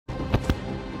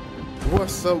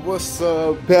What's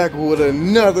up? Back with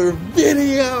another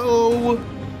video.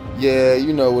 Yeah,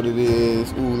 you know what it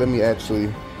is. Ooh, let me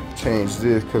actually change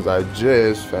this because I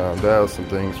just found out some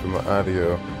things from the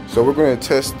audio. So we're going to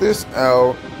test this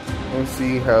out and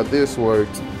see how this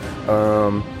works.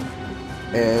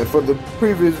 And for the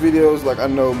previous videos, like, I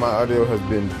know my audio has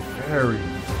been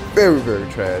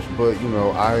very trash, but you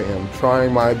know, I am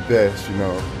trying my best. You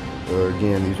know,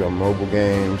 again, these are mobile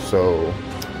games, so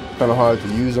kind of hard to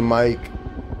use a mic,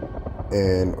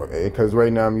 and because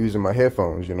right now I'm using my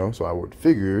headphones, you know, so I would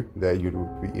figure that you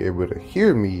would be able to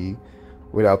hear me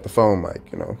without the phone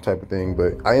mic, you know, type of thing.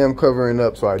 But I am covering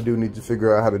up, so I do need to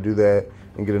figure out how to do that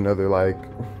and get another like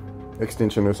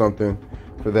extension or something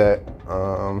for that.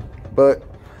 But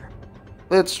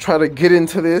let's try to get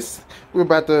into this. We're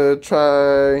about to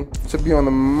try to be on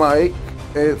the mic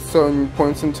at certain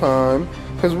points in time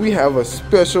because we have a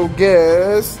special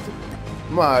guest.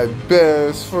 My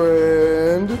best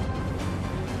friend.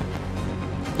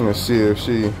 Let's see if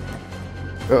she...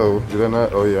 Uh-oh, did I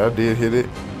not? Oh yeah, I did hit it.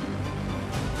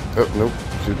 Oh, nope,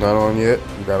 she's not on yet.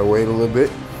 We gotta wait a little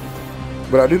bit.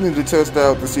 But I do need to test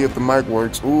out to see if the mic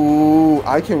works. Ooh,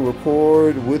 I can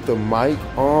record with the mic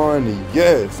on.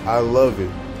 Yes, I love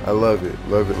it. I love it.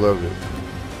 Love it.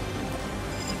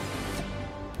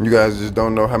 You guys just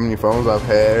don't know how many phones I've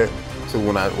had. So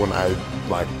when I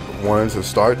like wanted to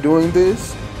start doing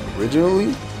this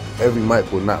originally, every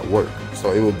mic would not work,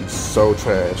 so it would be so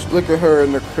trash. Look at her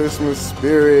in the Christmas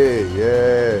spirit,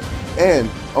 yeah. And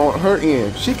on her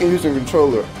end, she can use a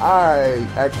controller. I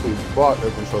actually bought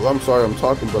a controller. I'm sorry I'm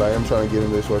talking, but I am trying to get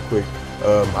into this real quick.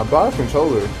 I bought a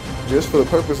controller just for the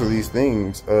purpose of these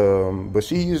things, but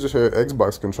she uses her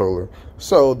Xbox controller,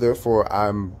 so therefore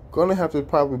I'm gonna have to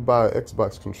probably buy an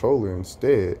Xbox controller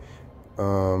instead.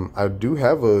 I do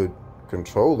have a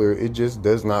controller, it just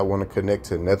does not want to connect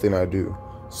to nothing I do.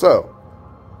 So,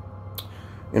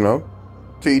 you know,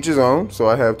 to each his own. So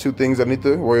I have two things I need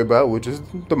to worry about, which is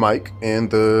the mic and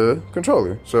the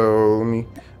controller. So let me,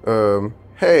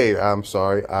 hey, I'm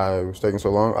sorry I was taking so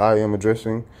long. I am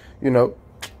addressing, you know,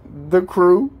 the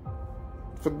crew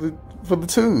for the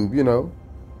tube, you know.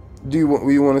 Do you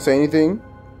want to say anything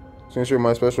since you're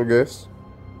my special guest?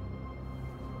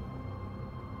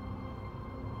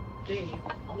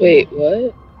 Wait,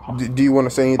 what? Do you want to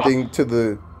say anything to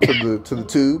the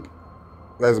tube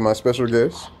as my special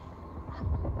guest?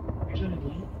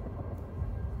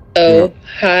 Oh, yeah.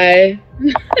 Hi.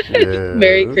 Yes.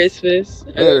 Merry Christmas.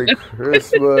 Merry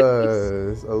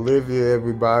Christmas. Olivia,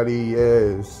 everybody.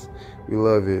 Yes. We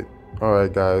love it. All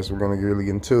right, guys. We're going to really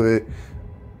get into it.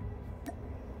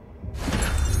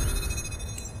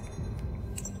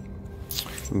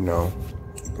 You know,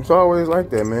 it's always like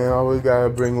that, man. Always gotta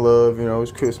bring love, you know,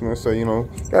 it's Christmas, so, you know,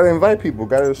 gotta invite people,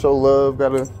 gotta show love,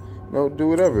 gotta, you know, do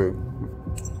whatever.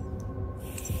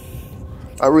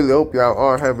 I really hope y'all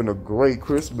are having a great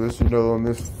Christmas, you know, on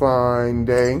this fine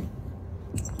day.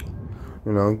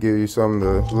 You know, give you something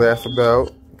to laugh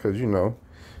about, because, you know,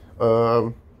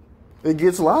 it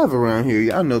gets live around here.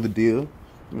 Y'all know the deal,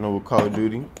 you know, with Call of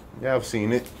Duty. Y'all have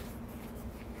seen it.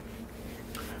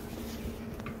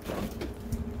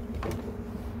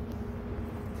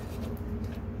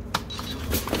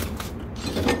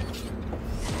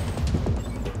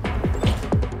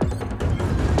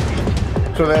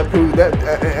 So that proves that,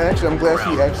 actually, I'm glad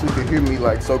she actually could hear me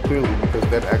like so clearly, because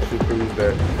that actually proves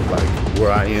that like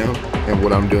where I am and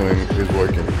what I'm doing is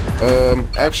working.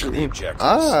 Actually,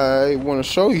 I want to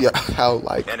show you how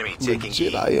like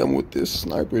legit I am with this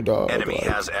sniper dog. Enemy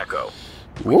has Echo.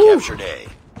 We captured A.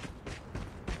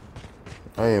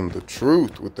 I am the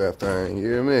truth with that thing. You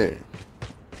hear me?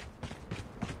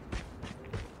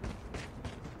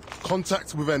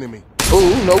 Contact with enemy.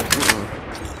 Oh nope.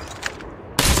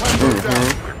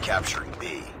 We're capturing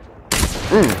B.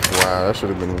 Wow, that should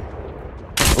have been.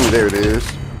 Oh, there it is.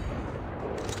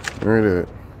 Where it at?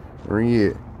 Where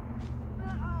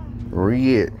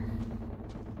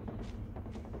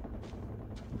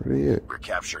it? We're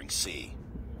capturing C.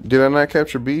 Did I not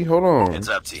capture B? Hold on. Heads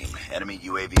up, team. Enemy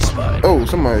UAV spotted. Oh,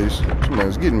 somebody's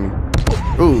getting me.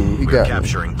 Oh, he got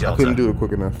capturing me. Delta. I couldn't do it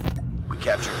quick enough. We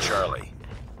captured Charlie.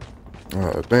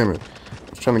 Oh, damn it. I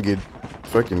was trying to get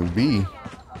fucking B.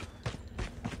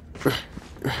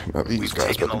 Now these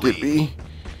guys about to get B.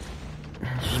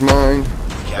 This is mine.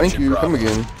 Thank you. Come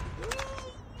again.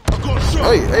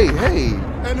 Hey.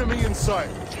 Enemy in sight.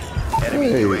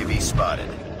 Enemy UAV spotted.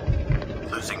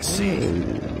 Losing C.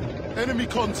 Enemy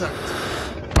contact.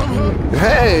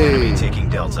 Hey. Enemy taking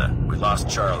Delta. We lost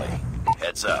Charlie.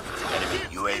 Heads up. Enemy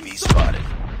UAV spotted.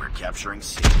 We're capturing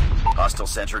C. Hostile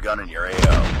sentry gun in your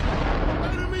AO.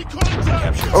 Enemy Enemy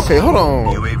contact! Captured Okay, hold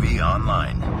on. UAV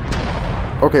online.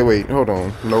 Okay, wait, hold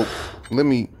on. Nope. Let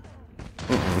me.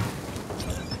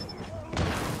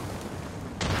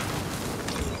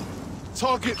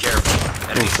 Target. Careful.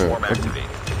 Enemy Okay. swarm activated.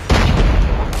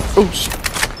 Oh shit.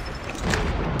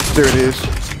 There it is.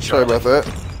 Sorry about that.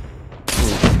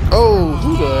 Oh,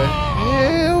 who the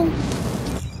hell?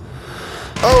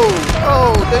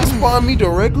 Oh, they spawned me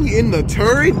directly in the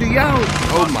turret? Do y'all?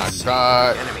 Oh my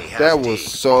god. That was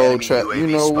so trapped. You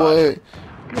know what?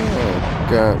 Oh,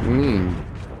 got me.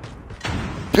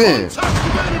 Ben. Contact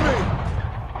with enemy!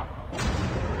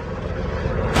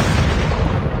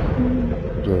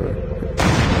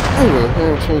 Who the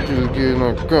hell told you to get in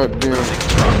our goddamn...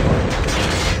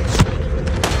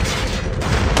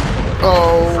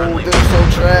 Oh, they're so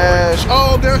trash.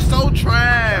 Oh, they're so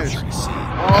trash.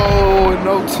 Oh, and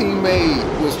no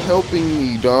teammate was helping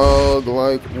me, dog.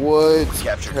 Like, what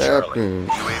Captured Charlie. happened?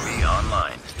 UAV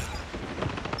online.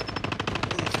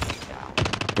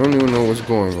 I don't even know what's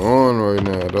going on right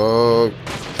now, dog.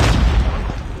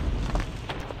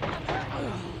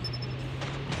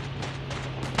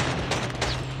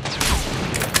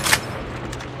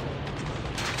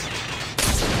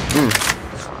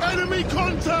 Enemy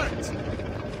contact!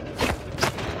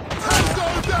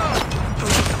 Tango down!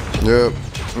 Yep.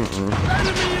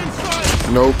 Enemy in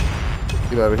sight! Nope.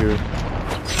 Get out of here.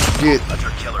 Get. Hunter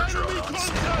killer drone Enemy on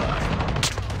contact!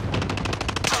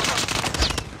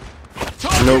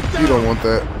 standby. Nope. You don't want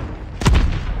that.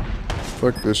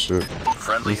 Fuck this shit.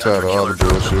 Friendly I'm tired of all the hunter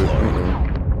killer bullshit. drone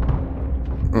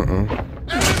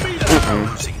Enemy down!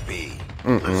 Losing B.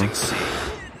 Losing C.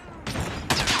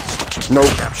 Nope.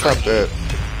 Stop that.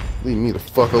 Leave me the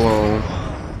fuck alone.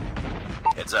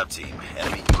 Heads up, team.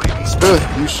 Enemy UAV spotted.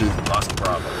 You should. Lost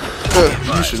Bravo.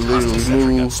 You should literally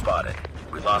Sentry gun move. spotted.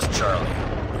 We lost Charlie.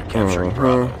 We're capturing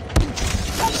Bravo.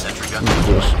 Sentry gun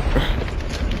Just.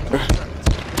 I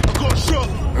got shot!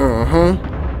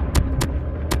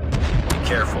 Be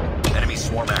careful. Enemy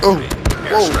swarm Oh. activated.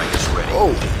 Airstrike is ready.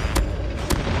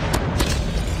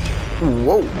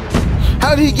 Whoa.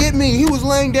 How did he get me? He was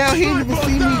laying down. He didn't even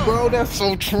see me, bro. That's so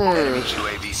Enemy trash.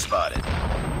 UAV spotted.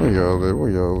 Where y'all at? Where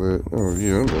y'all at? Oh,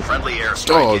 yeah. I'm a Friendly airstrike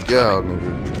dog, y'all,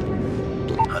 incoming.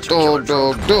 nigga. Hunter killer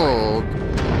drone Dog.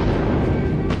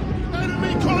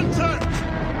 Enemy contact!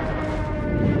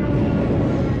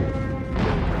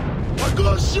 I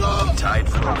got shot! tied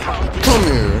for the lead. Come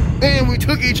here. And we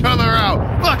took each other out.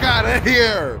 Fuck out of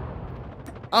here.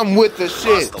 I'm with the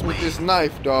shit the with lead. this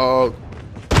knife, dog.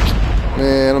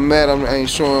 Man, I'm mad I ain't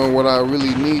showing what I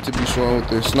really need to be showing with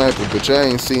this sniper, but y'all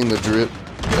ain't seen the drip.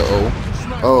 Uh-oh.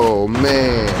 Oh,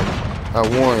 man. I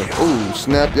won. Ooh,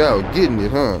 snap, y'all getting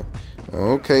it, huh?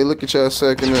 Okay, look at y'all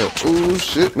sacking up. Ooh,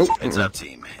 shit. Nope. Heads up,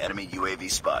 team. Enemy UAV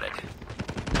spotted.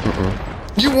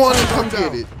 You want it? Come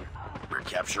get it. We're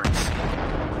capturing C.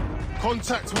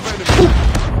 Contact with enemy!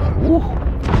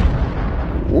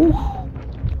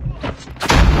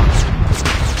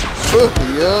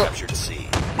 Yeah. Captured C.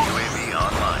 UAV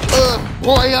online.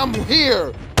 Boy, I'm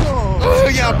here.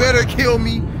 Y'all better kill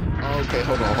me. Okay,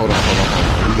 hold on.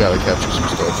 We gotta capture some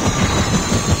stuff.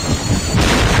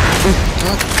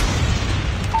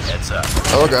 Heads up.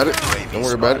 Oh, I got it. UAV Don't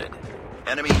worry about it. spotted.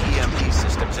 Enemy EMP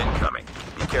systems incoming.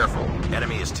 Be careful.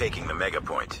 Enemy is taking the mega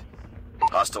point.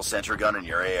 Hostile sentry gun in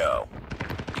your AO.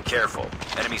 Be careful.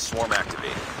 Enemy swarm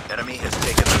activated. Enemy has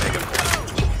taken the mega point.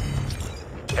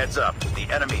 Heads up. The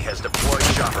enemy has deployed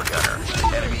chopper gunner.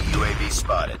 Enemy UAV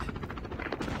spotted.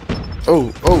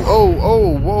 Whoa.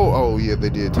 Oh, yeah, they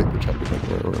did take the chopper.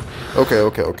 Okay.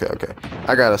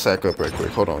 I gotta sack up right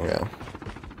quick. Hold on, y'all.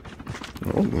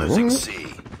 Losing C.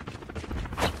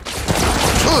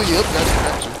 Oh, yep, got you.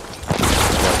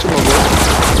 Got you, my boy.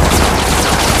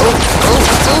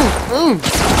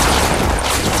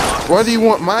 Why do you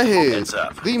want my head? Heads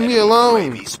up. Leave me Enemy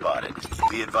alone. UAV spotted.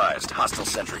 Be advised. Hostile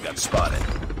sentry gun spotted.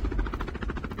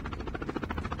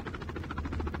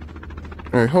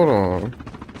 Hey, hold on.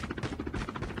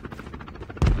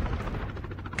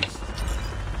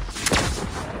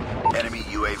 Enemy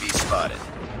UAV spotted.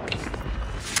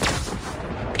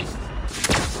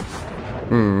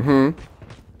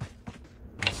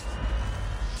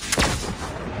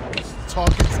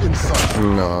 Targets in sight.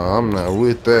 Nah, I'm not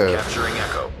with that. Capturing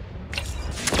Echo.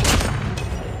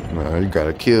 Nah, you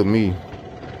gotta kill me.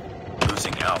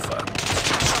 Losing Alpha.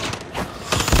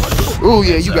 Ooh,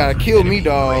 yeah, Heads you up. gotta kill me, Enemy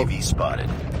dog. UAV spotted.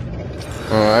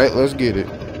 Alright, let's get it.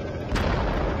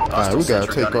 Alright, we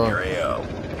gotta take off.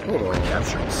 off. Hold on.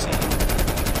 Capturing C.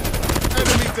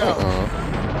 Enemy down.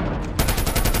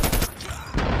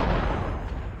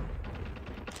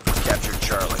 Captured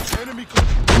Charlie. Enemy contact.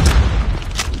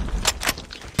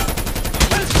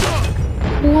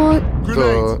 What Grenade.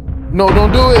 the? No,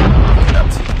 don't do it.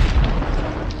 Empty.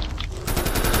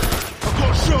 I've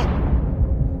got a shot.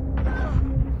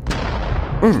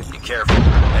 Be careful.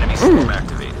 Enemy swarm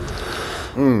activated.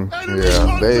 Enemy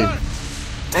Yeah, they. contact.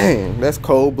 Dang, that's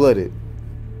cold-blooded.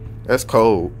 That's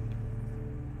cold.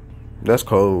 That's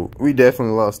cold. We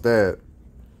definitely lost that.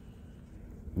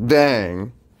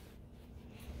 Dang.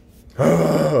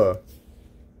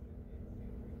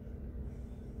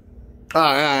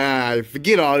 Alright.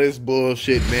 Forget all this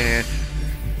bullshit, man.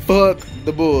 Fuck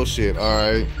the bullshit,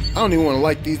 alright? I don't even want to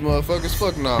like these motherfuckers.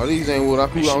 Fuck no. These ain't who I'm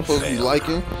supposed to be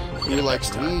liking. You're like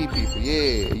weed people.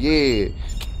 Yeah.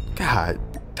 God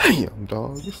damn,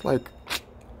 dog. It's like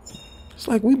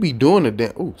we be doing the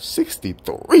damn. Ooh,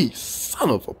 63. Son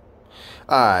of a.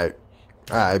 Alright.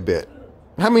 I bet.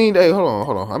 How many days? Hold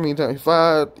on. How many times?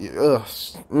 5. Ugh.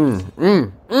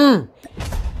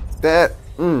 That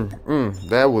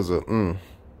was a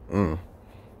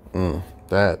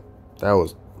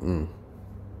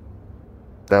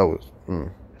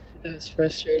That was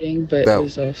frustrating, but That- it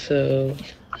was also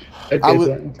a good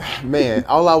one. Man,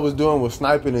 all I was doing was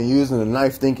sniping and using the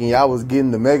knife, thinking I was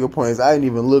getting the mega points. I didn't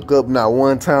even look up not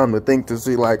one time to think to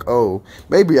see like, oh,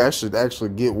 maybe I should actually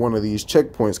get one of these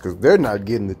checkpoints because they're not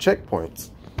getting the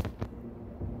checkpoints.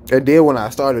 And then when I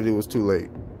started, it was too late.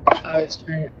 I was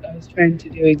trying to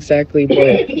do exactly what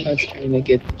I was trying to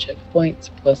get the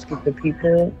checkpoints plus get the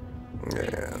people.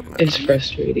 Yeah, man, It's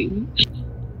frustrating.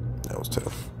 that was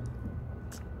tough.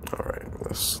 All right,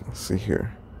 let's see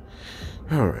here.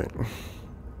 All right,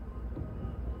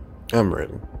 I'm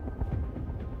ready.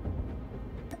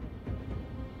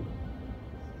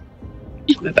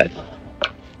 My bad.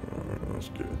 That's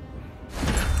good.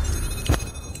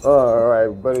 All right,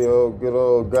 buddy, good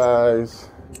old guys.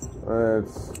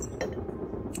 Let's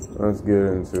get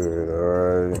into it.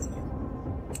 All right.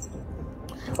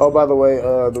 Oh, by the way,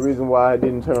 the reason why I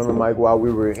didn't turn on the mic while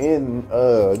we were in,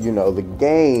 the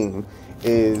game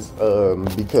is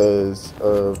because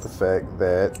of the fact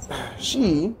that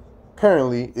she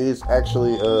currently is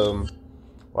actually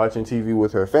watching TV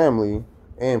with her family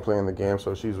and playing the game,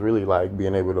 so she's really like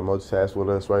being able to multitask with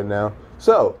us right now.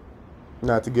 So,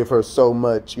 not to give her so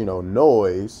much,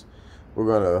 noise, we're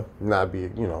gonna not be,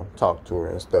 talk to her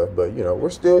and stuff, but we're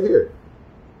still here.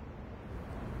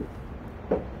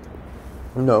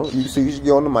 You see, you should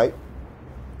get on the mic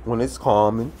when it's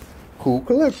calm and cool,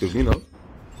 collective,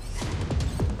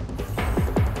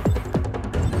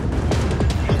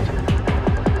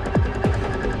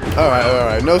 All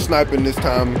right. No sniping this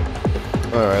time.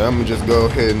 All right, I'm gonna just go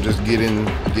ahead and just get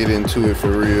into it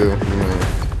for real.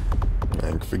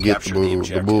 And forget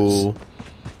the bull.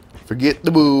 Forget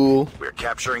the bull. We're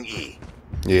capturing E.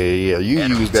 Yeah. You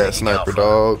Enemy use that taking sniper, Alpha.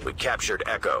 dog. We captured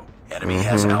Echo. Enemy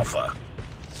has Alpha.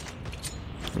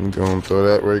 I'm gonna throw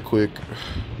that right quick.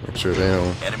 Make sure they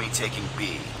don't. Enemy taking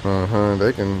B.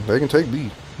 They can take B.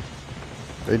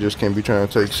 They just can't be trying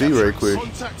to take C right quick.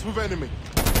 Contact with enemy.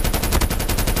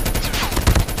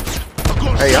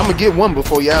 Hey, I'm gonna get one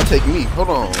before y'all take me. Hold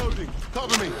on.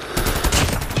 Cover me.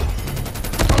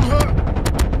 I'm hurt.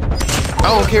 I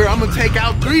don't care. I'm gonna take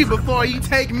out 3 before you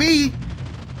take me.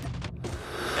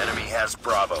 Enemy has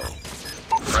Bravo.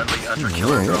 Friendly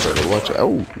hunter-killer Man, you drone. better watch out.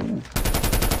 Ooh.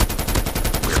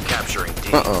 We're capturing D.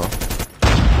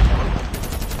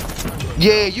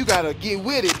 Yeah, you gotta get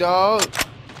with it, dog.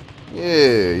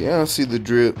 Yeah, y'all see the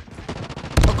drip.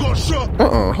 I've got a shot.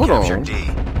 Hold Captured on. D.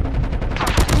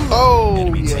 Oh,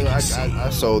 Enemy yeah, taking I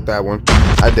C. sold that one.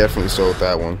 I definitely sold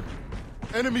that one.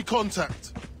 Enemy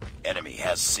contact. Enemy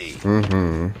has C.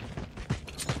 Mm-hmm.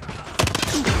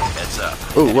 Heads up.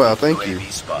 Oh, wow, thank you.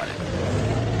 UAV spotted.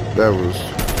 That was...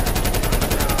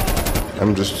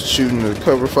 I'm just shooting the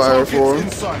cover fire for him.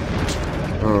 Inside.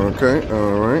 Okay,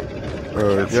 alright.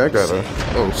 Yeah, I got a...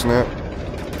 Oh, snap.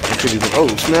 I could even... Oh,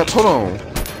 snap, hold on.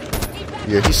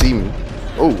 Yeah, he see me.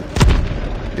 Oh.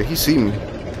 Yeah, he see me.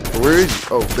 Where is he?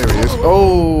 Oh, there he is.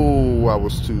 Oh, I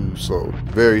was too slow.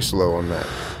 Very slow on that.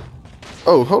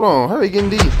 Oh, hold on. How are they getting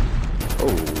D? Oh,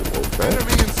 okay.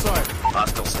 Enemy inside.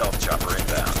 Hostile stealth chopper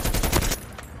inbound.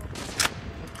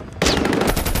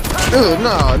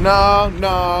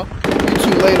 No. You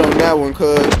too late on that one,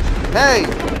 cuz. Hey,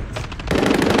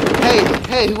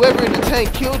 whoever in the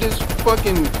tank killed this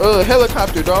fucking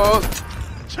helicopter, dog.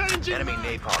 Enemy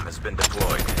napalm has been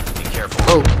deployed. Be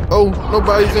careful. Oh,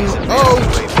 nobody's in.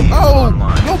 Oh,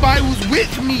 nobody was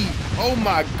with me. Oh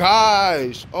my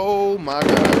gosh. Here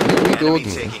we go Enemy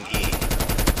again. taking E.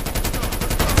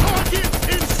 Targets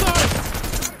inside.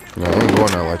 No, I ain't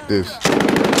going out like this.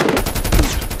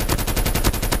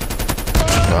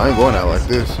 No, I ain't going out like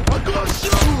this. I got a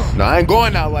shot. No, I ain't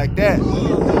going out like that.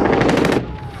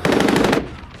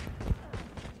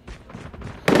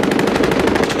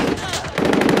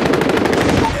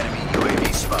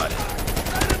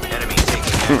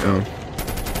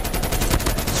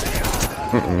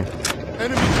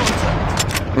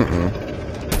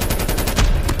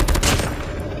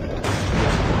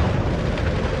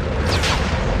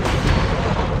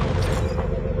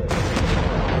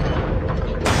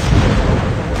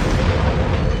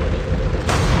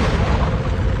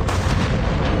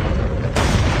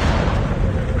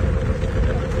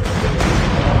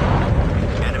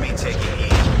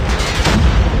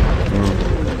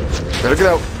 it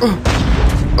out.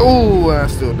 Oh, I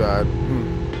still died.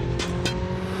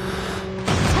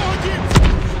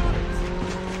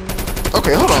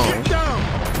 Okay, hold on.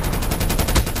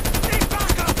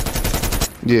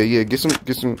 Yeah, get some.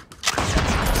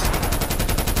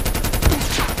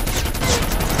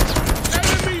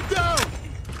 Enemy down.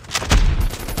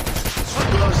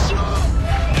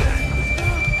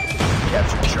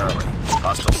 Capture Charlie.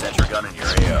 Hostile sentry gun in your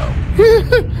AO.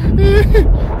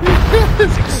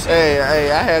 Hey,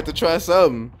 I had to try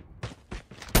something.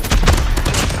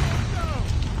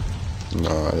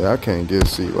 Nah, I can't get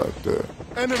C like that.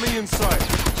 Enemy in sight.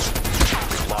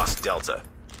 Lost Delta.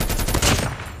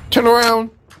 Turn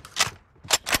around.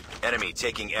 Enemy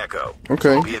taking Echo.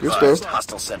 Okay, Be good advised, stuff.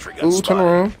 hostile sentry gun Ooh, spotted. turn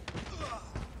around.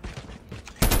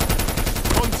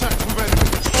 Contact with enemy.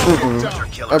 Hunter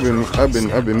killer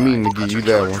I've been meaning to give you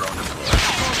that drone one.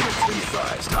 deployed. Be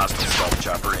advised, hostile stealth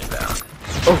chopper inbound.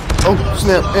 Oh,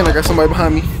 snap! And I got somebody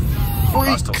behind me.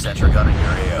 Hostile sentry gun in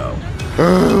your AO.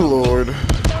 Oh Lord.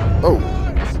 Oh,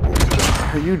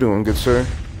 how you doing, good sir?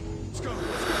 All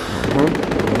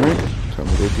right. Time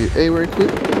to go get A right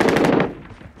quick.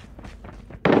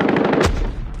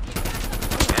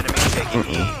 Enemy taking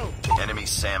E. Enemy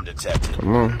SAM detected.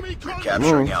 Come on,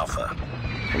 Capturing Alpha.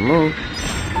 come on.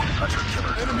 Hunter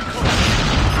killer drone.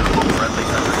 Friendly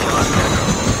hunter killer Echo.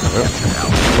 Captured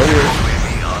Alpha. Right here. UAV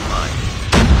online.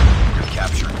 You're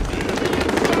capturing B.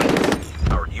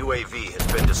 Our UAV has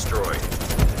been destroyed.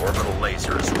 Orbital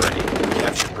laser is ready.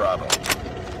 Capture Bravo.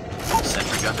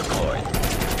 Sentry gun deployed.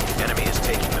 Enemy is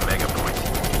taking the mega point.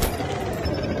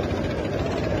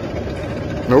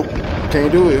 Nope,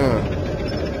 can't do it, huh?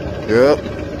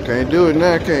 Yep, can't do it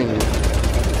now, can you?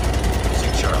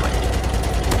 See Charlie.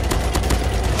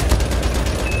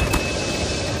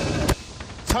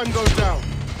 Tango down.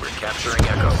 We're capturing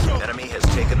Echo. Enemy has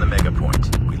taken the mega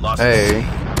point. We lost Hey.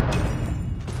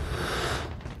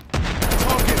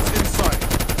 Targets in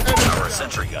sight. Our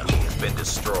sentry gun has been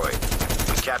destroyed.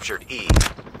 We captured E.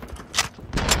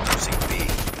 Losing B.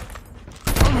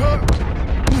 I'm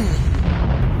hurt.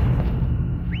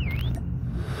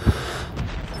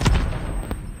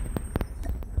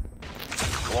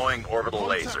 Deploying orbital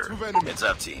laser. with enemy. Heads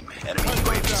up, team. Enemy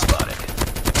UAV spotted.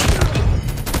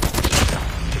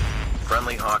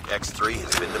 Friendly Hawk X3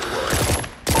 has been deployed.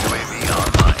 UAV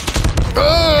online.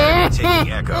 Enemy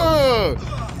taking Echo.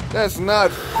 That's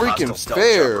not freaking Hostile stealth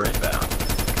fair. chopper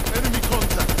inbound. Enemy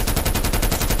contact.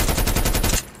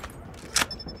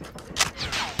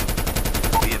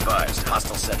 Be advised,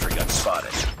 hostile sentry gun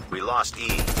spotted. We lost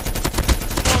E.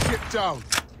 Target down.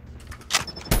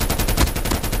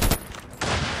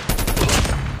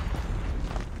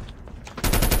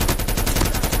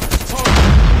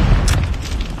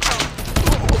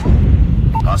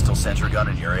 Hostile sentry gun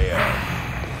in your AO.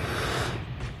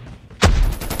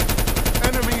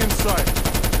 Enemy in sight.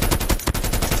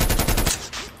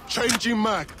 Changing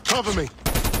mag. Cover me.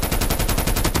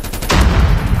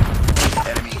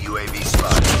 Enemy UAV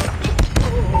spotted.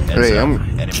 Heads Hey, up.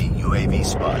 I'm- Enemy UAV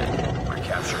spotted. We're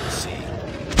capturing C.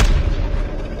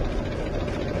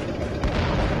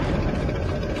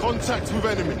 Contact with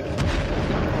enemy.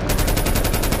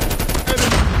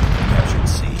 Captured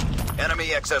C. Enemy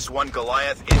XS-1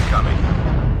 Goliath incoming.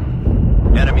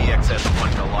 Enemy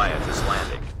XS-1 Goliath is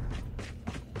landing.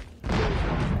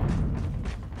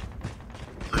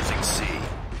 Losing C.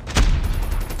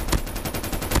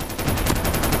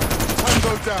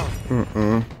 Tango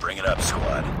down. Bring it up,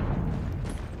 squad.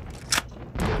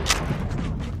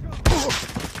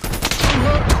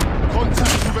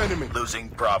 Contact with enemy. Losing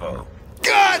Bravo.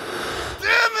 God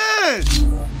damn it!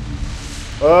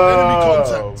 Enemy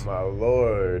contact. My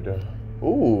lord.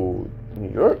 Ooh, New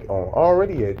York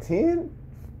already at 10?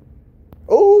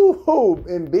 Ooh,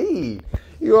 Embiid.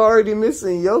 You already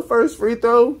missing your first free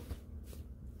throw?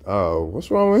 Oh, what's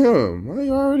wrong with him? Why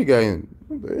you already got in?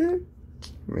 What the heck?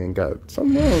 Man, got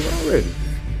something wrong already.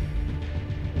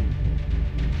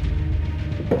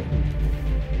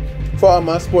 For all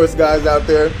my sports guys out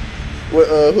there,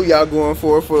 who y'all going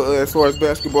for as far as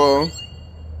basketball?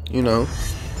 You know,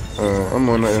 I'm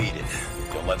on a Defeated.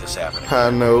 Don't let this happen. high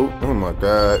note. Oh my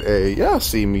God, hey, y'all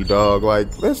see me, dog.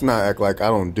 Like, let's not act like I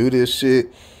don't do this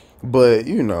shit. But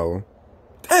you know,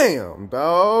 damn,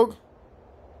 dog.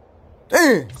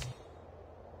 Damn.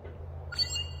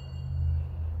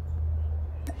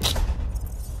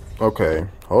 Okay,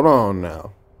 hold on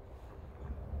now.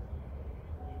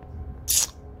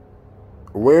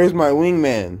 Where's my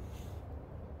wingman?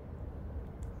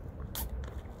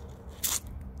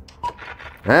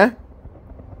 Huh?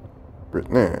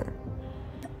 Nah.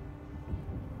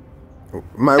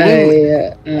 My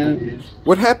wing. I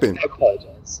What happened?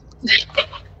 apologize.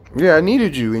 Yeah, I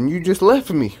needed you, and you just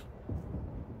left me.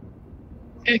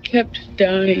 I kept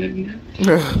dying.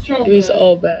 Yeah, It was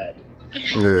all bad.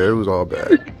 it was all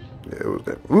bad. Yeah, it was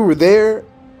bad. We were there,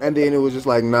 and then it was just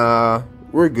like, nah,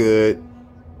 we're good.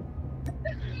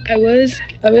 I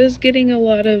was getting a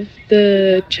lot of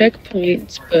the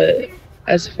checkpoints, but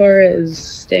as far as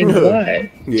staying alive,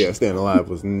 Yeah, staying alive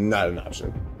was not an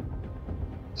option.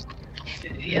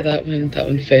 yeah, that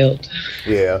one failed.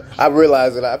 Yeah, I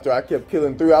realized that after I kept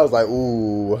killing 3, I was like,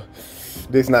 ooh,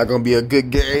 this not gonna be a good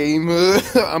game.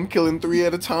 I'm killing 3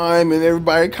 at a time, and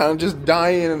everybody kind of just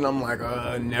dying, and I'm like,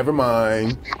 never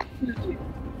mind.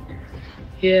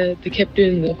 Yeah, they kept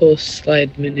doing the whole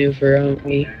slide maneuver on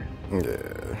me.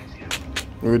 Yeah,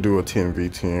 we'll do a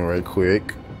 10v10 right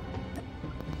quick.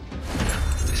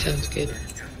 Sounds good.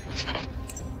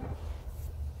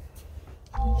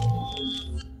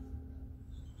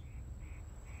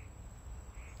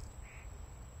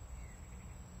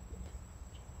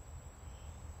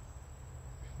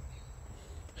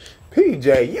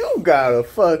 PJ, you gotta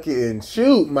fucking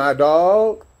shoot, my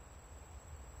dog.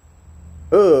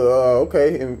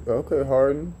 Okay,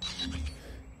 Harden.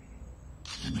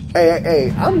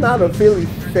 Hey, I'm not a Philly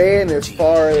fan as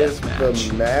far as the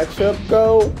matchup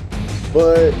go,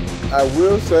 but I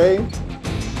will say,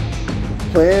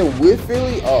 playing with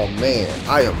Philly, oh man,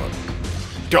 I am a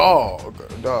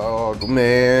dog,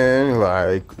 man.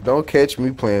 Like, don't catch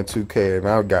me playing 2K and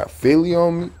I got Philly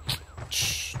on me.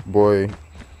 Boy,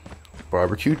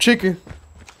 barbecue chicken.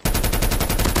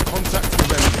 Contact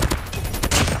with enemy.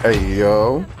 Hey,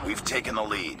 yo. We've taken the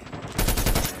lead.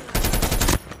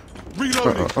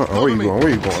 Reloading. Where you going? Where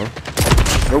you going?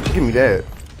 Nope, give me that.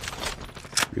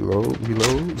 Reload.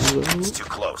 It's too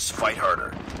close. Fight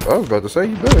harder. I was about to say,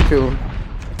 you better kill him.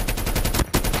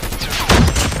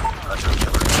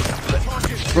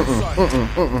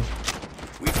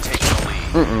 We've taken the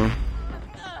lead.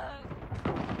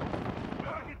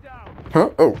 Huh?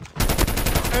 Oh.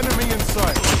 Enemy in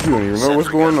sight. You don't even know what's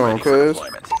going on, cuz.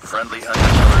 Friendly hunter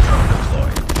killer drone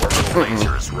deployed. Orbital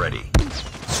laser is ready.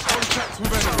 Contact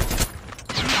with enemy.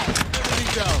 Enemy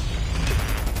down.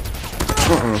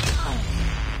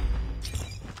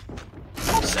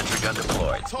 Sentry gun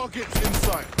deployed. Targets in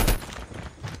sight.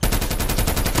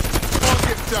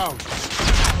 Target down.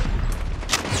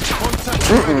 Contact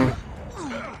with enemy.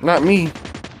 Not me.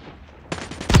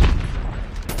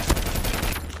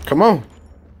 Come on.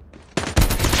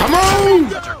 Come on!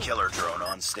 Hunter killer drone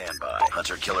on standby.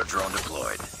 Hunter killer drone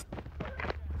deployed.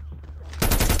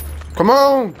 Come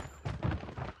on!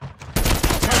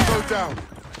 Tango down.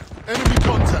 Enemy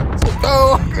contact.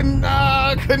 Oh,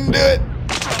 I couldn't do it.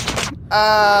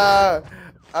 I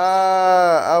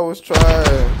was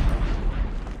trying.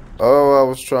 Oh, I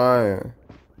was trying.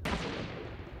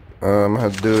 I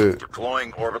had to do it.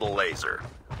 Deploying orbital laser.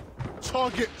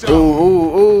 Target down.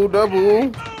 Ooh,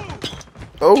 double.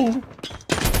 Oh.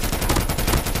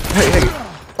 Hey.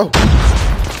 Oh.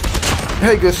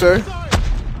 Hey, good sir.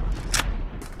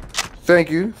 Thank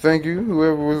you,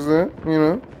 whoever was that. You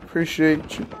know,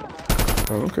 appreciate you.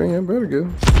 Oh, okay, yeah, better go.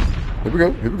 Here we go.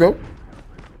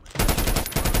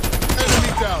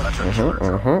 Enemy down.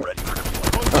 Ready for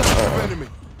deployment. Contact with enemy.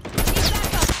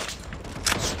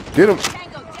 Get him.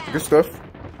 Good stuff.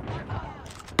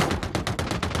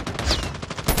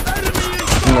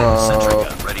 Sentry No.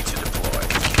 gun ready to deploy.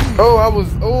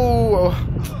 Oh,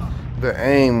 the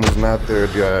aim was not there,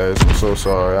 guys. I'm so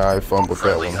sorry. I fumbled that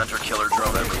Friendly one. hunter killer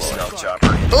drone every stealth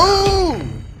chopper. Oh!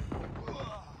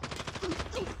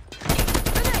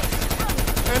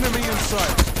 Enemy in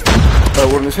sight. I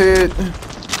want his head.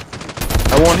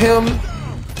 I want him.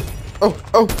 Oh!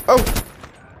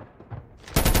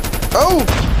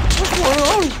 What's going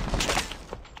on?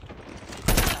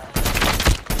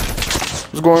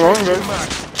 What's going on, guys?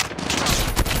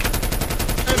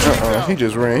 He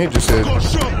just ran. He just said. Got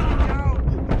shot.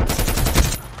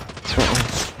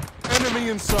 Enemy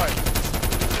in sight.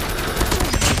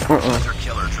 Hunter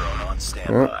killer drone on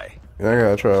standby. Yeah, I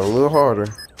gotta try a little harder.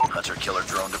 Hunter killer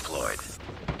drone deployed.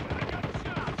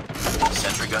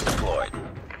 Sentry gun deployed.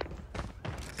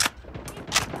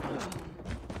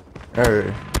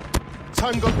 Hey.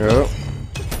 Tango. Yep.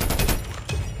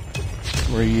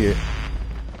 Where you at?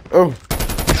 Oh.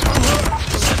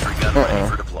 Sentry gun ready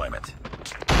for deployment.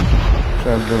 What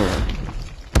I'm doing?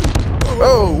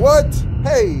 Oh, what?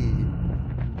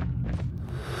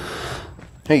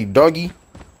 Hey, doggy.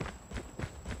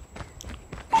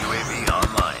 UAV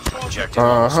online. Objective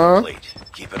almost complete.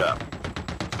 Keep it up.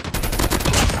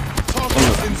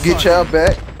 Targets in Get sight. y'all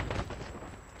back.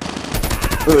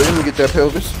 Let me get that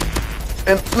pelvis.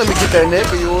 And let me get that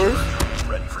neck of yours.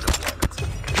 Ready for deployment.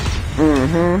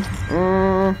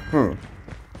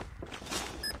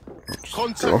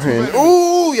 Contact Go with ahead. enemy.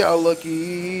 Ooh, y'all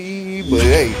lucky. But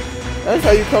hey, that's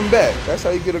how you come back. That's how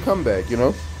you get a comeback, you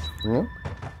know? Yeah.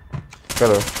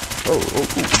 Gotta. Oh,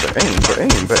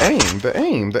 the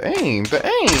aim.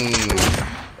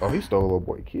 Oh, he stole a little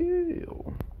boy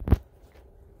kill.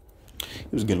 He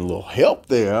was getting a little help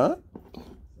there, huh?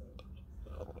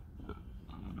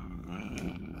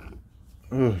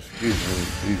 Oh,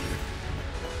 excuse me.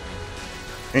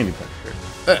 Ain't it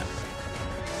back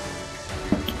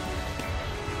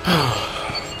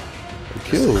The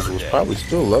kills was probably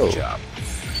still low.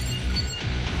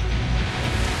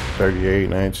 38,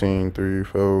 19, 3,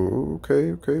 4.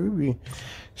 Okay. We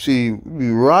be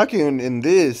rocking in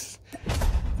this,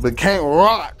 but can't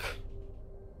rock.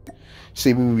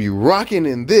 See, we be rocking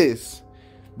in this,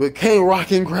 but can't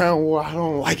rock in ground war. I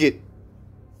don't like it.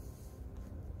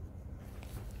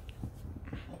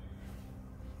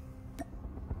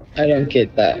 I don't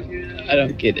get that. I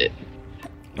don't get it.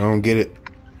 I don't get it.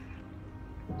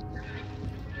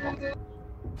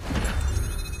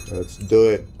 Let's do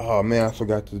it. Oh man, I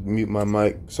forgot to mute my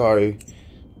mic. Sorry.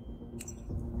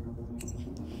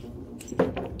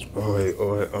 Oh wait.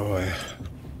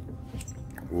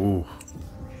 Ooh.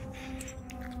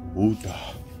 Ooh.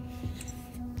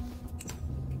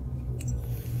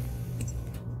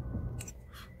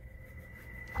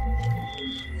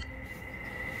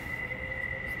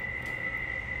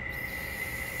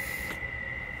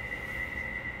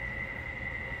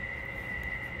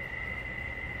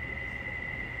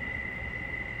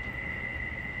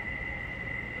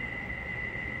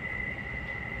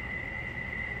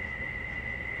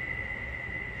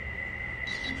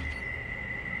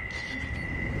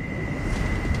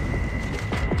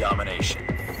 Domination.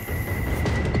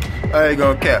 I ain't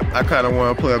gonna cap. I kind of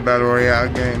want to play a battle royale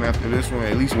game after this one,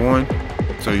 at least one.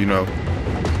 So you know.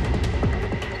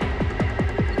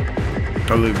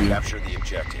 Olivia. Capture the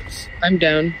objectives. I'm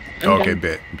down. Okay, down.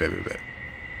 bet.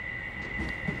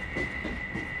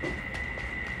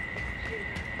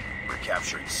 We're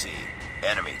capturing C.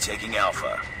 Enemy taking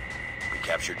Alpha. We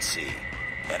captured C.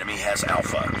 Enemy has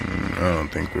Alpha. I don't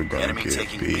think we're gonna Enemy get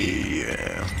taking B. B.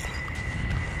 Yeah.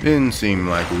 Didn't seem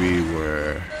like we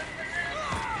were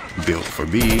built for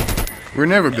B. We're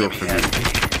never built for B.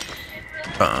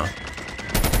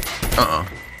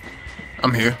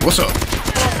 I'm here. What's up?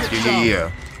 Yeah.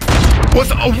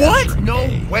 What's up? What? No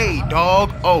way,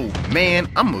 dog. Oh man,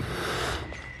 I'm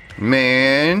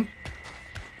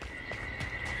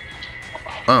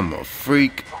a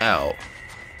freak out.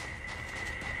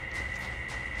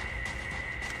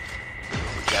 We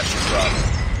captured Bravo.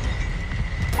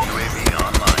 UAV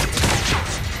online.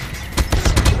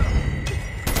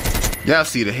 Y'all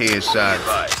see the headshot.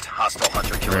 Advised. Hostile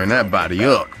hunter killer. Turn that body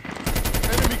up.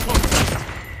 Enemy contact.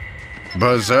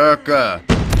 Berserker.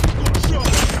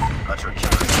 Hunter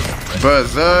killer.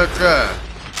 Berserker.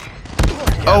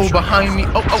 Oh, behind me.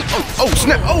 Oh,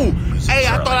 snap. Oh, hey,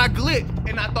 I thought I glitched.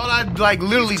 And I thought I'd like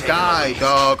literally die,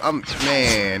 dog.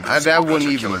 That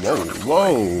wasn't even,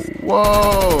 whoa.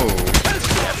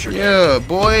 Yeah,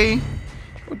 boy.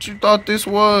 What you thought this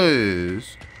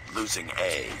was? Losing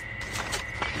A.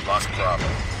 Lost Bravo.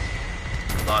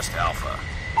 Lost Alpha.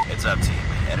 Heads up, team.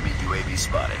 Enemy UAV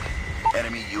spotted.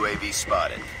 Enemy UAV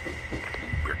spotted.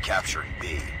 We're capturing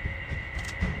B.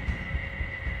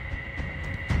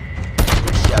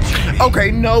 Capturing B.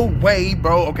 Okay, no way,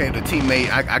 bro. Okay, the teammate,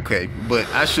 okay, but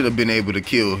I should have been able to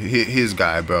kill his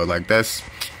guy, bro. Like, that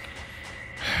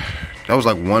was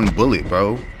like one bullet,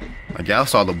 bro. Like, y'all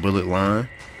saw the bullet line.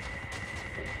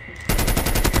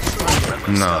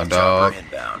 Nah, dog.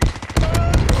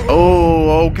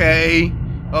 Oh, okay.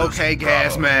 Okay,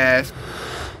 gas mask.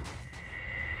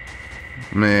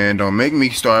 Man, don't make me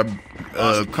start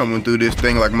coming through this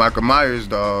thing like Michael Myers,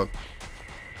 dog.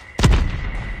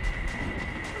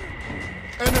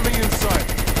 Enemy in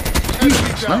sight. Enemy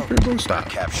down. Sniper, bro, stop.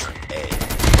 Capturing A.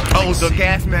 Oh, the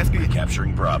gas mask.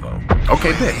 Capturing Bravo.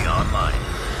 Okay, UAV bet. online.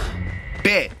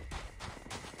 Bet.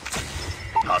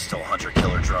 Hostile hunter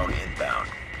killer drone inbound.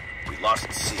 We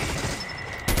lost C.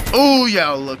 Oh,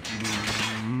 y'all lucky.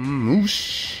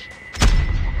 Moosh.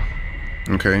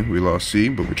 Okay, we lost C,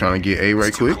 but we're trying to get A right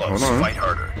It's too quick. close. Hold on. Fight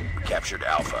harder. We captured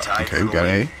Alpha. Tied Okay, for we the got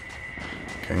lead. A.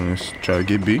 Okay, let's try to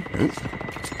get B. Oop.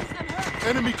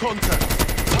 Enemy contact.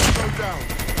 Tango down.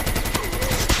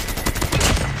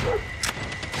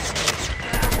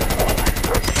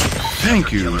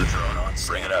 Thank you. Killer drone on.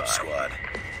 Bring it up, squad.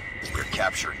 We're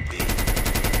capturing B.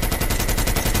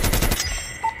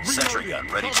 Sentry gun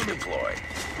ready to deploy.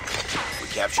 We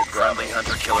captured friendly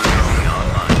hunter killer drone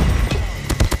online.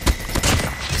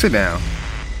 Sit down.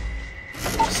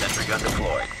 Sentry gun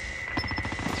deployed.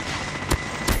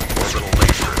 Orbital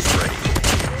laser is ready.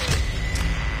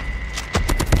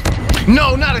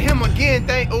 No, not him again.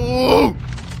 Ooh.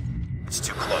 It's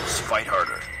too close. Fight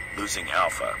harder. Losing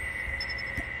Alpha.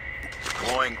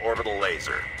 Deploying orbital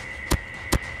laser.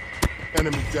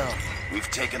 Enemy down. We've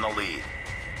taken the lead.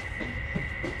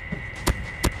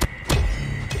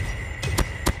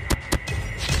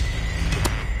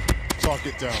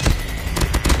 Target down.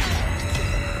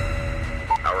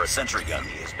 Our sentry gun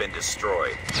has been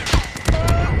destroyed.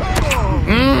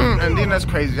 And then that's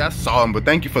crazy. I saw him, but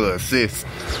thank you for the assist.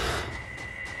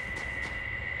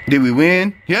 Did we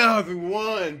win? Yeah, we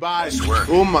won by. Nice work.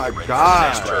 Oh my Nice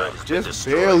God! turret. Just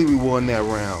Destroyed. barely we won that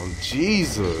round.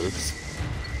 Jesus.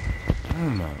 Oh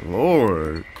my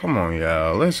Lord! Come on,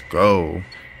 y'all. Let's go.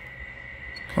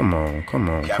 Come on, come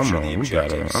on, Capture come on. the We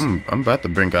gotta. objectives. I'm about to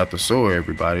bring out the sword,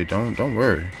 everybody. Don't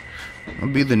worry. I'll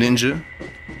be the ninja.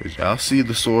 Y'all see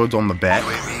the swords on the back.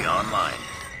 UAV online.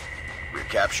 We're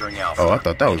capturing Alpha. Oh, I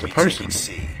thought that was a Enemy person. taking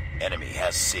C. Enemy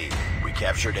has C. We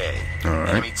captured A. All right.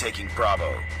 Enemy taking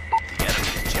Bravo. The enemy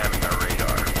is jamming our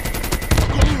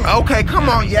radar. Okay, come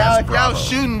on, Enemy y'all. has If y'all Bravo.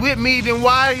 shooting with me, then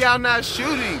why are y'all not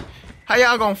shooting? How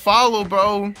y'all gonna follow,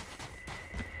 bro?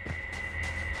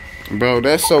 Bro,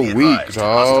 that's so Be weak, advised,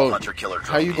 hostile dog. hunter-killer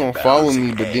drone How you gonna inbound follow losing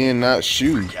me but A. then not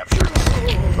shoot? Captured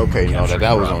C. Okay, no, Captured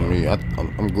that was Bravo. on me.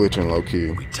 I'm glitching low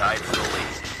key. We tied for the lead.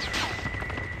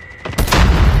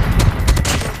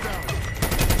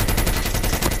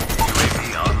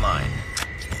 UAV online.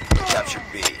 We captured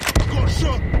B. Got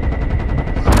shot.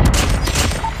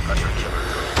 Hunter-killer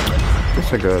drone ready for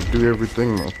Guess I gotta do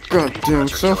everything my goddamn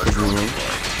self Hunter-killer drone again.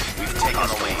 deployed. We've taken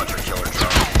the lead. Hunter-killer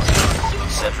drone.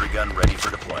 Sentry gun ready for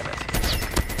deployment.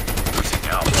 Losing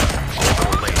Alpha.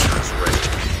 Orbital laser is ready.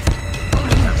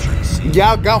 Capturing C.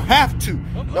 Y'all gonna have to.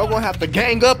 Y'all gonna have to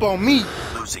gang up on me.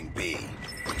 Losing B.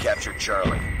 We captured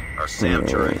Charlie. Our SAM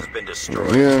turret has been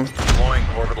destroyed. Yeah. Deploying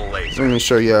orbital Let laser. me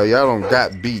show y'all. Y'all don't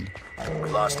got B. We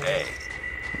lost A.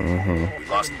 Mm-hmm. We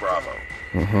lost Bravo.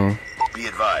 Mm-hmm. Be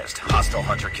advised, hostile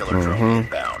hunter-killer drone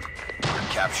inbound. We're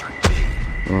capturing B.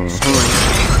 Mm-hmm.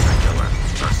 Hunter-killer.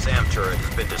 Our SAM turret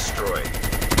has been destroyed.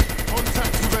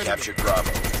 Contact with enemy. Captured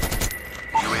Bravo.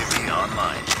 UAV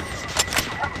online.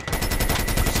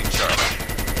 Losing Charlie.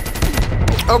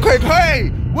 Okay, hey,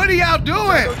 what are y'all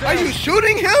doing? Are you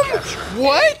shooting him?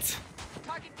 What?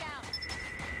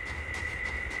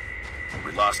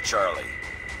 We lost Charlie.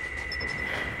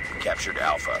 Captured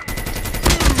Alpha.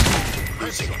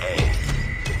 Losing A.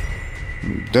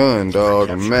 Done, dog.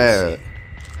 I'm mad.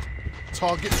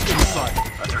 Targets in sight.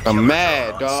 Hunter-killer I'm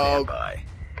mad, drone on dog. standby.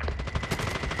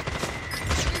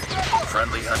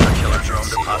 Friendly hunter-killer drone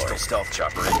to hostile stealth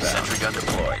chopper inbound. Sentry gun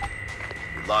deployed.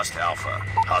 We lost Alpha.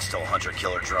 Hostile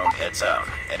hunter-killer drone heads out.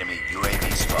 Enemy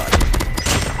UAV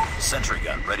spotted. Sentry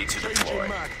gun ready to deploy. Changing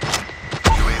mag.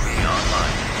 UAV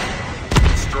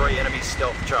online. Destroy enemy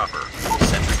stealth chopper.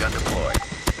 Sentry gun deployed.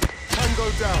 Tango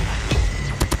down.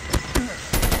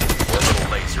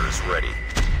 Orbital laser is ready.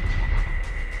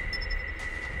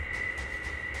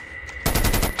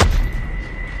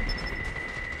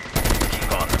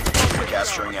 Keep on them. We're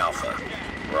capturing Alpha.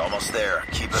 We're almost there.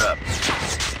 Keep it up.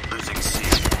 Losing C.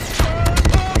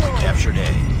 We captured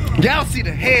A. Y'all see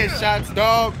the headshots,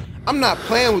 dog? I'm not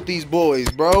playing with these boys,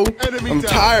 bro. Enemy I'm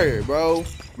down. tired, bro.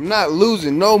 I'm not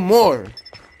losing no more.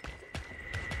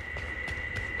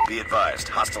 Be advised,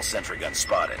 hostile sentry gun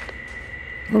spotted.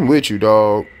 I'm with you,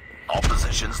 dog. All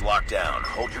positions locked down.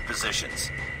 Hold your positions.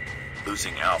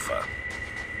 Losing Alpha.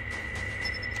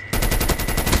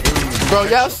 Bro,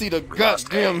 y'all see the lost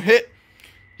goddamn A. hit?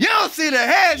 Y'all see the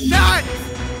headshot?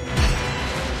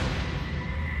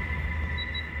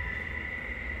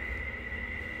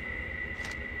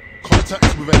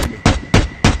 Contact with enemy.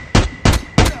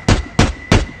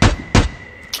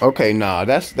 Okay, nah,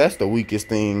 that's the weakest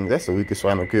thing. That's the weakest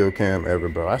final kill cam ever,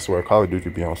 bro. I swear Call of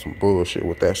Duty be on some bullshit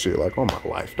with that shit. Like, oh my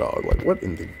life, dog. Like, what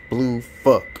in the blue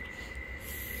fuck?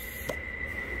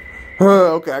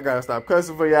 Okay, I gotta stop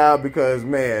cussing for y'all because,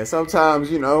 man,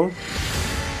 sometimes, you know,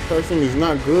 cussing is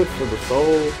not good for the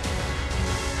soul.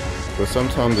 But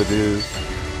sometimes it is.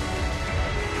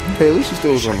 Okay, at least you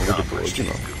still was on the leaderboard, you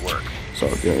know. Good work. So,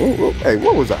 yeah, hey,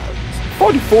 what was I?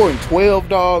 44 and 12,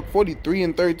 dog. 43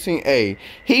 and 13. Hey,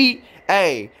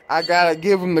 I gotta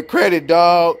give him the credit,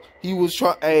 dog. He was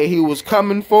he was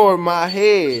coming for my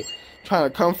head, trying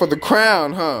to come for the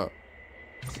crown, huh?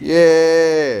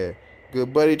 Yeah,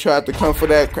 good buddy tried to come for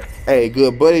that.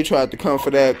 Good buddy tried to come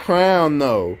for that crown,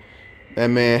 though. That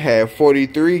man had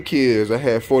 43 kills. I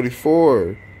had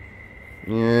 44.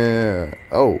 Yeah.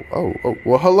 Oh.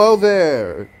 Well, hello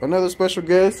there. Another special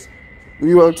guest.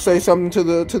 You want to say something to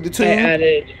the two? I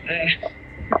added.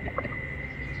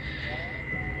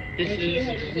 This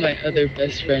is my other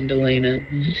best friend, Elena.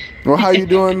 Well, how you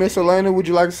doing, Miss Elena? Would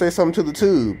you like to say something to the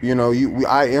tube? You know,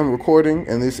 I am recording,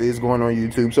 and this is going on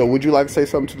YouTube. So, would you like to say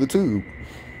something to the tube?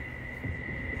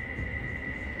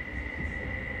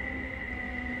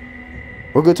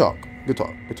 Well, good talk. Good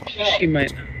talk. Good talk. She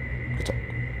might. Good talk.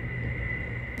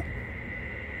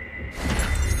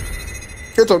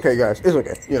 It's okay, guys. It's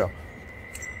okay. You know,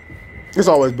 it's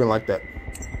always been like that.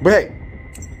 But hey,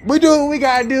 we do what we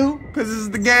gotta do because this is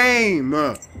the game.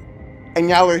 And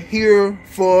y'all are here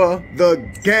for the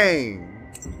game.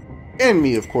 And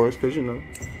me, of course, because, you know,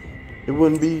 it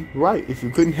wouldn't be right if you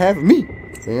couldn't have me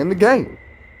in the game.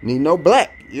 Need no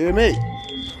black. You hear me?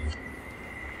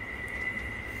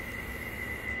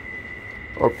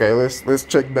 Okay, let's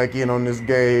check back in on this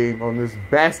game, on this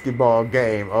basketball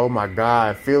game. Oh my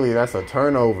God, Philly, that's a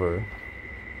turnover.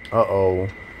 Uh-oh.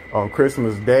 On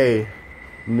Christmas Day,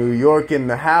 New York in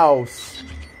the house.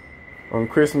 On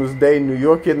Christmas Day, New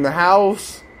York in the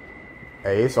house.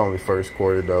 Hey, it's only first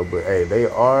quarter though, but hey, they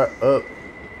are up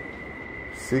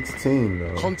 16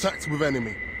 though. Contact with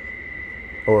enemy.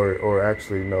 Or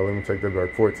actually, no, let me take that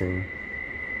back, 14.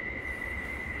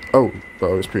 Oh,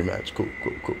 it's pre-match. Cool.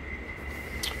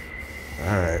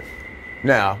 Alright.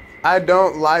 Now, I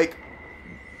don't like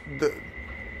the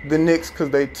Knicks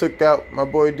because they took out my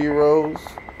boy D-Rose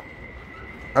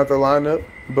out the lineup.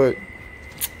 But,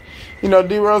 you know,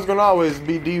 D-Rose gonna always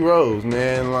be D-Rose,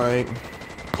 man. Like,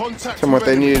 Contact talking about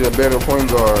they needed a better point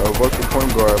guard, a versatile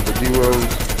point guard, but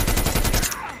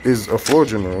D-Rose is a floor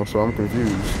general, so I'm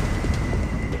confused.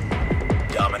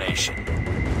 Domination.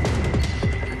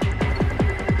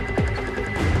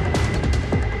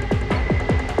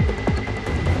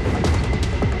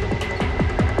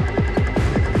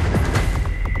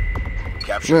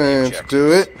 Man, let's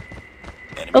do it.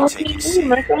 Enemy taking C.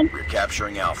 We're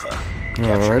capturing Alpha.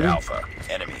 Captured Alpha.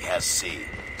 Enemy has C.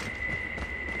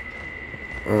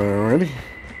 Alrighty.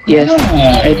 Yes,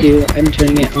 I do. I'm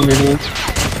turning it on and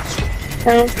off.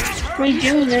 What are you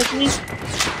doing, Leslie?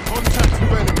 Contact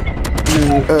with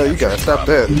enemy. No, You gotta stop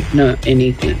that. not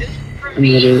anything. I'm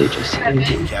literally just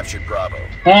anything. Captured Bravo.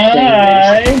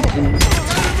 Hi.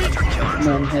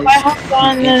 Mom has. I hopped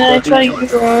on and I saw you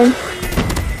go on.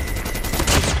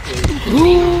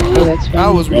 Oh, that's fine. I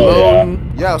was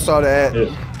reloading. Y'all saw that.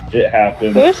 It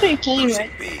happened. Who else are you playing with?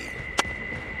 Losing B.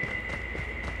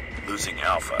 Losing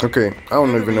Alpha. Okay, I don't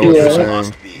even know what you're saying.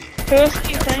 Lost B. Who else are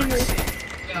you playing with?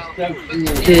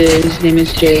 His name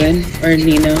is Jalen, or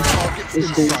Nino. This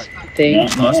is his thing.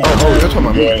 Oh, you're talking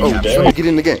about me. Oh, let me get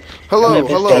in the game. Hello. I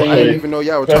didn't even know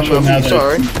y'all were talking about me.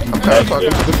 Sorry. I'm kind of talking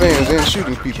to the fans and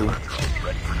shooting people.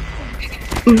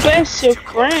 Best your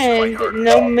friend,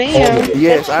 no ma'am.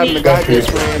 Yes, I'm the guy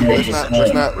best friend.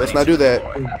 Let's not do that.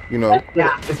 You know. Okay,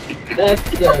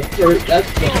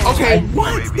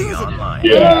 what? UAV online.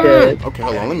 Yeah. Okay,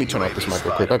 hold on. Let me turn off this mic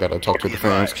real quick. I gotta talk to the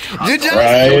fans. Did you?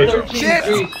 Right. Shit.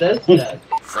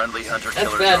 Friendly hunter That's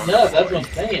killer bad drone enough, that's deployed. what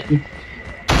I'm saying.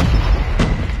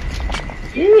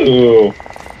 Ooh.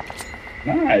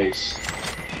 Nice.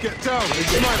 Get down.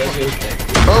 Sniper.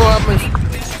 Oh, I missed.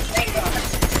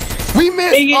 We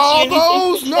missed all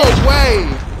those? No way.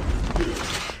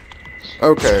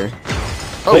 Okay.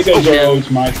 Lego Joe's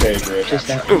my favorite. Just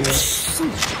that.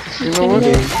 You know what?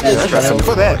 Yeah, I got something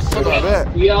for that. Fuck all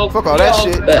that. We all, Fuck all that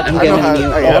shit. But I'm I know how giving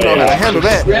you. I know how to handle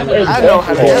that. I know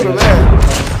how to handle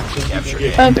that. Capture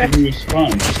A. Okay. It was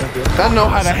fun. I know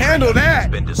how to handle Has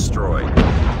that. been destroyed.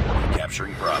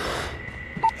 Capturing Bravo.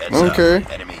 Heads Okay.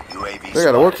 up. Enemy UAV They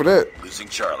gotta work for spotted. that. Losing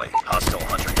Charlie. Hostile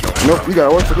hunter killer. Nope, you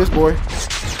gotta work for this, boy.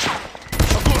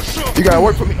 You gotta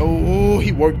work for me. Oh,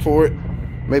 he worked for it.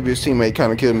 Maybe his teammate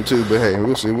kind of killed him too, but hey,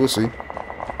 we'll see. We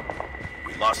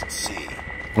lost C.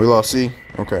 We lost C.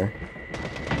 Okay.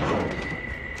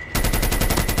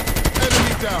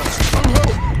 Enemy down. I'm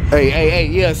hurt. Hey.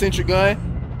 Yeah, sentry gun.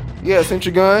 Yeah,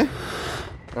 sentry gun.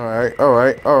 All right.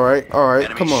 Enemy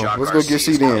Come on, shock let's go get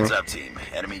C RCs. then. Heads up, team.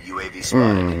 Enemy UAV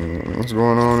spotted. What's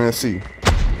going on at C?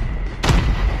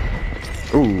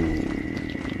 Ooh.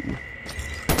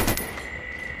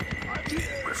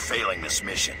 We're failing this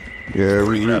mission. Yeah, we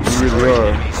Bring it up. really Destroying are.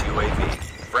 enemy's UAV.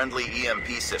 Friendly EMP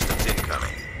systems incoming.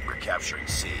 We're capturing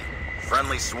C.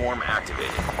 Friendly swarm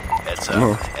activated. Heads Come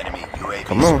on. up. Enemy UAV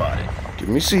Come on. spotted. Give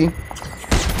me C. I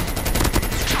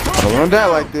don't want to die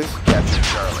like this. Capture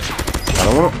Charlie. I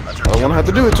don't want to have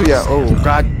to do it to y'all. Oh,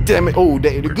 god damn it. Oh,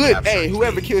 they good. Hey,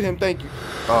 whoever killed him, thank you.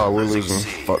 Oh, we're losing.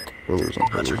 Fuck. We're losing.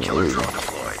 Hunter killer drone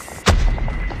deployed.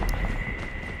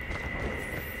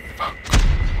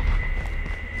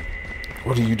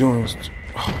 What are you doing?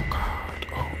 Oh, God.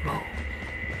 Oh, no.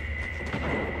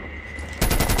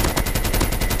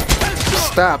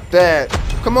 Stop that.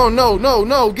 Come on,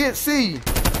 no, get C.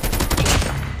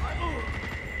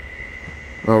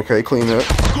 Okay, clean up.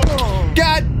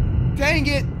 God dang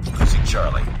it. Losing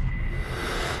Charlie.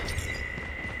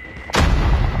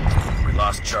 We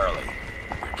lost Charlie.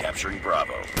 We're capturing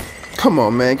Bravo. Come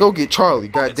on, man. Go get Charlie,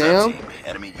 It's our goddamn. team.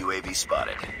 Enemy UAV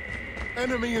spotted.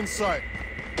 Enemy in sight.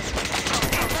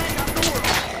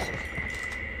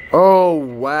 Oh,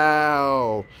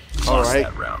 wow. All Lost right.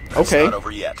 that round. That's Okay. not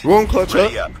over yet. We're gonna clutch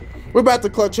Ready up. We're about to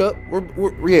clutch up. We're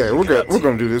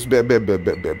gonna do this. Bet.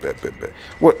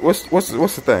 What's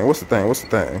the thing? What's the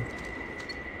thing?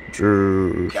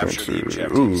 Capture the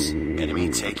objectives. Enemy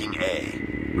taking A.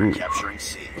 We're capturing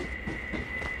C.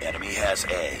 Enemy has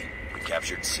A. We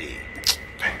captured C.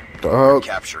 Dog.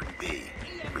 Captured B.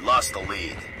 We lost the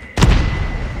lead.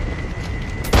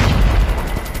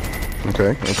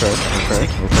 Okay.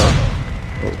 Taking Bravo.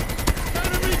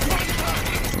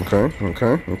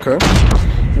 Okay.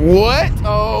 What?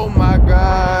 Oh my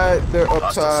God! They're up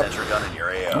Hostile top. sentry gun in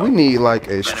your AO. We need like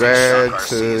a Enemy SOC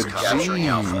RC is strategy. capturing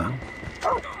Alpha.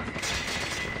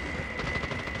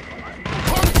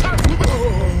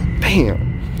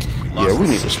 Damn. Lost Yeah, we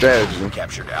the need a C. strategy.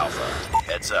 Captured Alpha.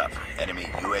 Heads up. Enemy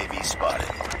UAV spotted.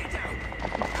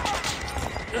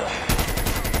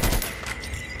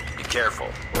 Be careful.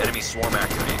 Enemy swarm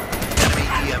activated.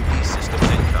 Enemy EMP systems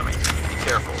incoming. Be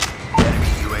careful. Enemy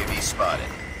UAV spotted.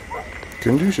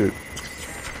 Couldn't do shit.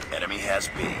 Enemy has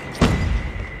B.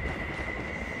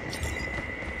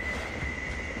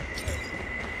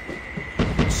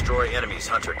 Destroy enemy's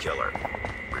hunter killer.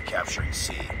 We're capturing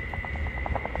C.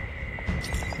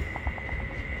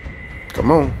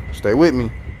 Come on, stay with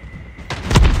me.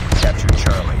 Capture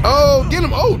Charlie. Oh, get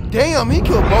him! Oh, damn, he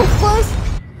killed both of us.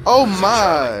 Oh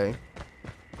my.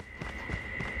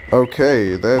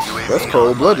 Okay, that's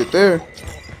cold-blooded there.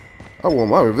 I want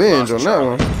my revenge on that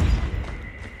one.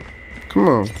 Come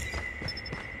on.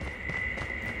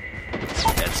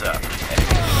 Heads up. Enemy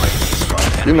UAV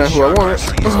spotted. You're not who I wanted.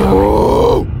 Enemy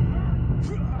Oh,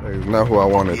 that is not who I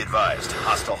Be wanted. advised.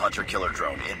 Hostile hunter killer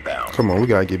drone inbound. Come on, we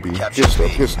gotta get B. Capture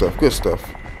Good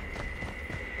stuff.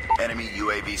 Enemy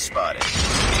UAV spotted.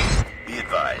 Be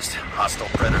advised. Hostile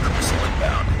predator missile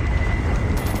inbound.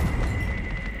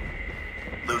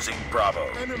 Losing Bravo.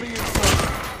 Enemy in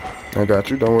sight. I got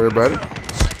you. Don't worry about it.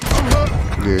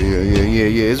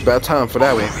 Yeah. It's about time for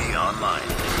that one. UAV online.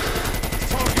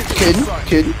 Target in sight.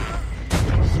 Kidding.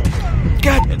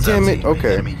 God Heads up, damn it. team.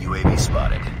 Okay. Enemy UAV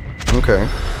spotted. Okay.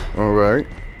 All right.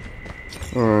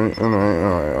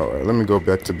 Let me go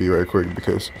back to B right quick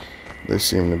because they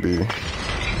seem to be.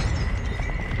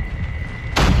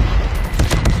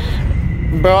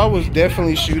 Bro, I was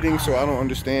definitely shooting, so I don't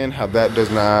understand how that does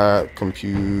not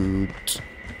compute.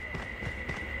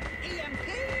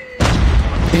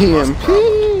 EMP.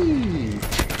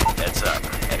 Heads up.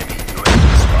 Enemy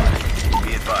UAV spotted.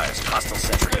 Be advised. Hostile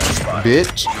sentry gun spotted.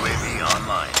 Bitch. UAV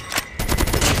online.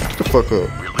 Get the fuck up.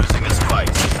 We're losing this fight.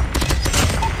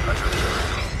 Hunter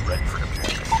killer. Ready for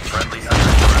deployment. Friendly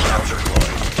hunter killer capture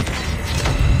deployed.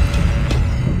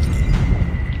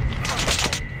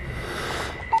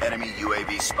 Enemy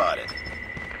UAV spotted.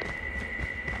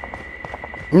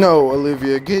 No,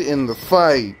 Olivia, get in the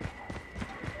fight.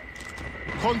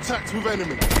 Contact with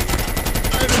enemy.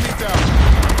 Enemy down.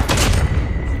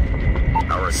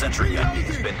 Our sentry gun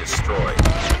has been destroyed.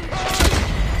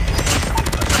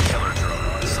 Hunter killer drone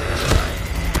on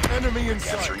standby. Enemy in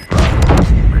sight. Capturing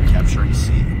Bravo. We're capturing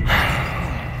C.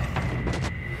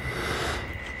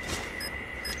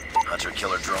 Hunter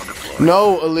killer drone deployed.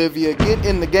 No, Olivia, get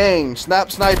in the game.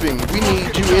 Stop sniping. We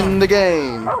need you in the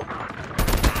game.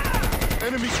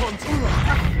 Enemy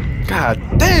contact. God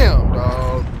damn,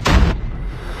 dog.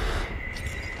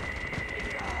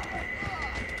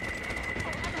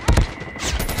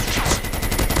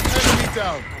 Enemy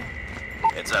down.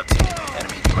 Heads up, team.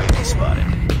 Enemy UAV spotted.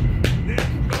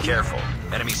 Be careful.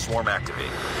 Enemy swarm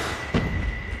activated.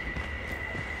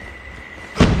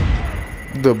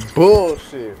 The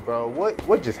bullshit, bro.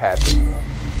 What just happened?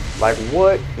 Like,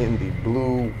 what in the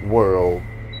blue world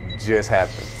just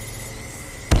happened?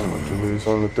 You lose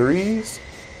on the threes?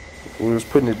 We was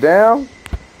putting it down?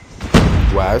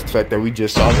 Wow, it's the fact that we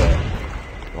just saw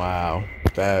that. Wow.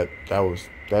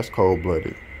 That's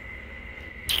cold-blooded.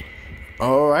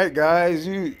 All right, guys.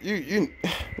 You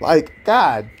like,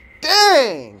 god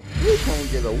dang. We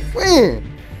can't get a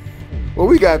win. Well,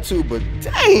 we got two, but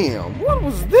damn, what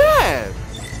was that?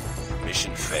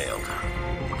 Mission failed.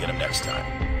 We'll get him next time.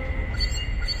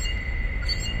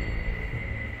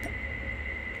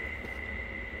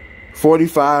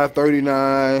 $45,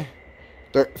 $39,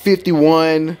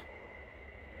 $51.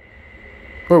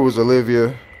 Where was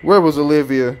Olivia? Where was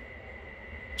Olivia?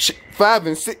 5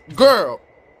 and 6. Girl.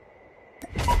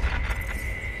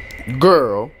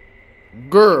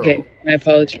 Okay, my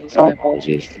apologies. My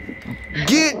apologies.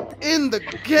 Get in the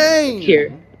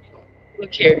game.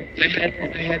 Look here. I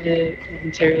had to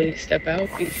momentarily step out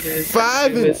because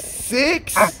 5 and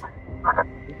 6.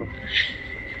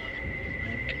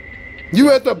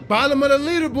 You at the bottom of the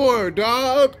leaderboard,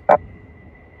 dog.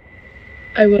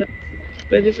 I would,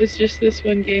 but it was just this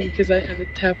one game because I had to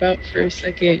tap out for a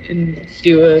second and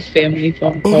do a family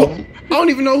phone call. I don't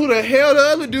even know who the hell the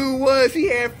other dude was. He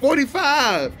had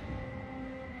 45.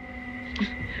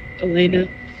 Elena,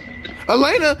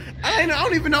 I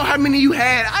don't even know how many you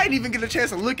had. I didn't even get a chance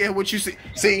to look at what you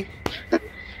see.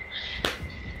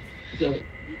 oh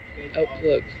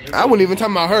look. I wasn't even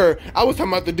talking about her. I was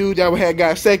talking about the dude that had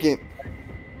got second.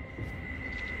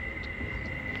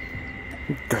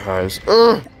 Guys,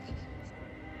 all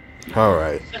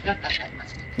right.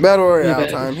 Battle Royale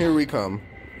time. Here we come.